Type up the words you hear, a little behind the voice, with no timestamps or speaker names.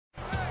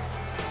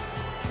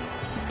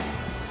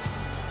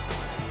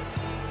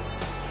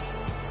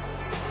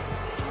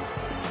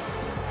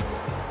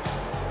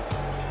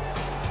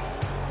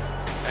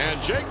And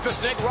Jake the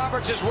Snake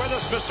Roberts is with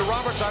us. Mr.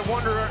 Roberts, I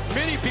wonder,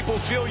 many people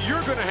feel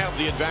you're going to have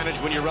the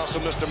advantage when you wrestle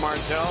Mr.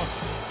 Martel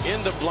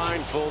in the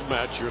blindfold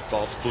match. Your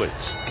thoughts, please.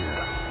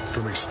 Yeah.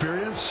 From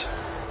experience,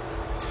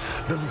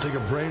 doesn't take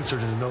a brain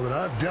surgeon to know that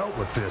I've dealt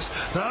with this.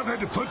 Now, I've had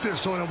to put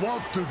this on and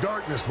walk through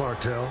darkness,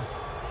 Martel.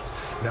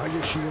 Now, I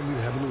guess you want me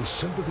to have a little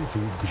sympathy for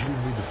you because you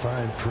didn't read the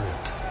fine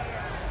print.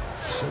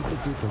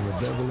 Sympathy from the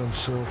devil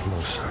himself?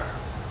 No, sir.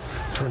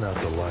 Turn out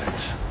the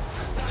lights.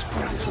 This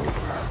party's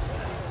over.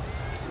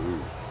 Ooh.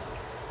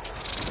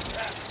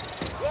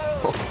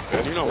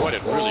 And you know what?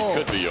 It really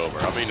could be over.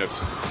 I mean,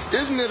 it's...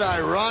 Isn't it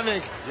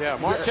ironic? Yeah,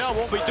 Martel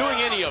won't be doing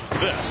any of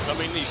this. I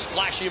mean, these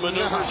flashy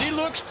maneuvers. No. He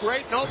looks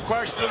great, no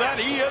question of that.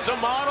 He is a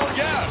model,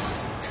 yes.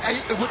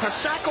 With a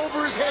sack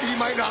over his head, he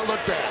might not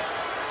look bad.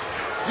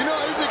 You know,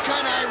 isn't it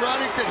kind of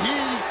ironic that he,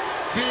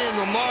 being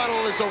the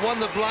model, is the one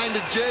that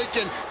blinded Jake,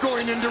 and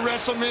going into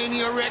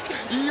WrestleMania, Rick,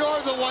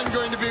 you're the one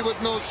going to be with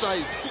no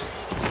sight.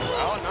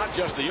 Well, not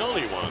just the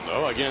only one,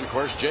 though. Again, of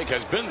course, Jake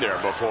has been there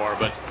before,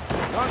 but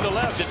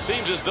nonetheless, it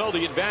seems as though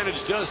the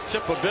advantage does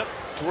tip a bit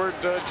toward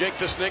Jake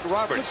the Snake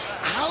Roberts.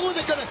 How are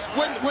they going to,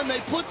 when they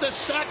put the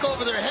sack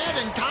over their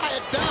head and tie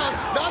it down,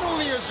 not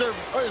only is their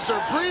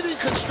breathing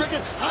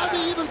constricted, how are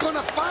they even going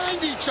to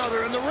find each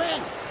other in the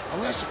ring?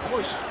 Unless, of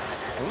course,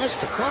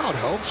 the crowd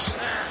helps.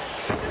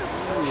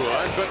 Ooh,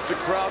 I bet the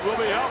crowd will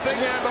be helping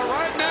him, but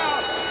right now,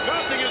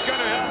 nothing is going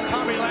to help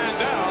Tommy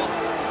Landau.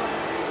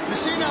 You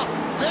see now,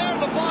 there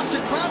the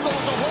Boston crowd knows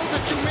a hold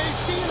that you may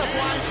see in a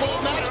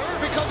blindfold match,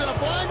 because in a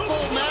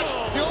blindfold match,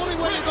 the only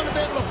way you're going to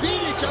be able to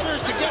beat each other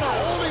is to get a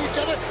hold of each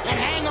other and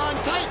hang on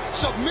tight.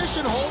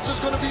 Submission holds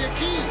is going to be a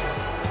key.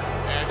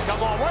 And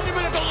come on, wait a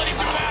minute, don't let him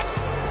do that.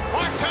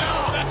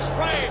 Martel, that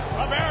spray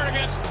of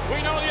arrogance. We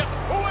know the...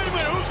 Oh, wait a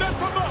minute, who's that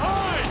from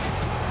behind?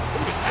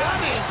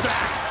 What is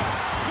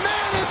that?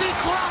 Man, is he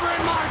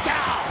clobbering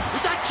Martel?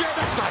 Is that Jake?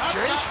 That's not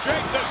Jake. That's not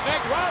Jake the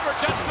Snake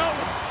Roberts. That's no...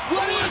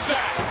 What is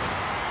that?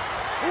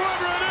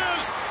 Whoever it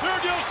is, they're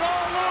just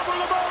all over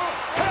the ball.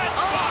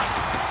 Headbutt.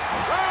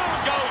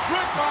 Down goes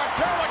Rick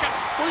Martel like a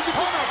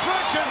ton of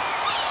friction.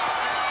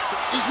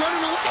 He's running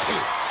away.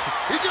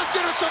 He just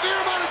did a severe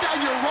amount of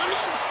damage. You're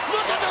running?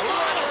 Look at the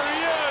model. There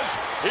he is.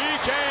 He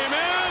came in.